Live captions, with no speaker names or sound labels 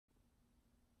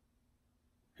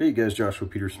Hey guys, Joshua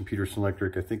Peterson, Peterson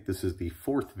Electric. I think this is the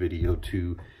fourth video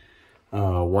to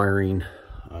wiring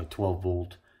 12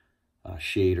 volt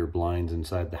shade or blinds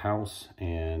inside the house.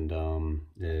 And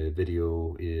the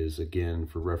video is again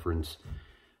for reference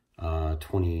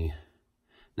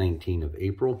 2019 of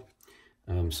April.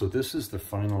 So this is the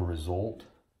final result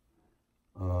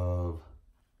of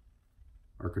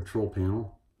our control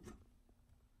panel.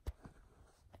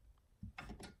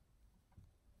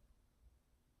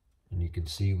 And you can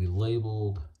see we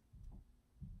labeled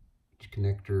each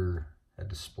connector, had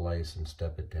to splice and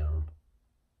step it down.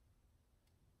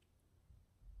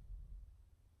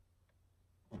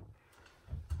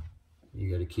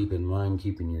 You got to keep in mind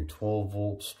keeping your 12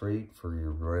 volt straight for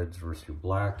your reds versus your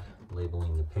black,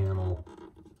 labeling the panel.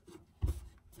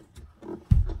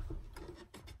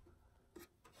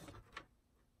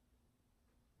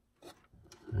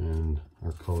 And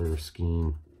our color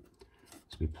scheme.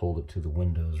 We pulled it to the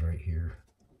windows right here,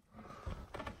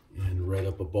 and right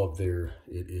up above there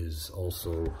it is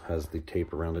also has the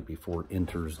tape around it before it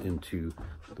enters into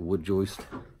the wood joist.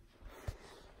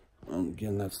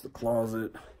 Again, that's the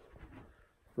closet.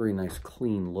 Very nice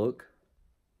clean look.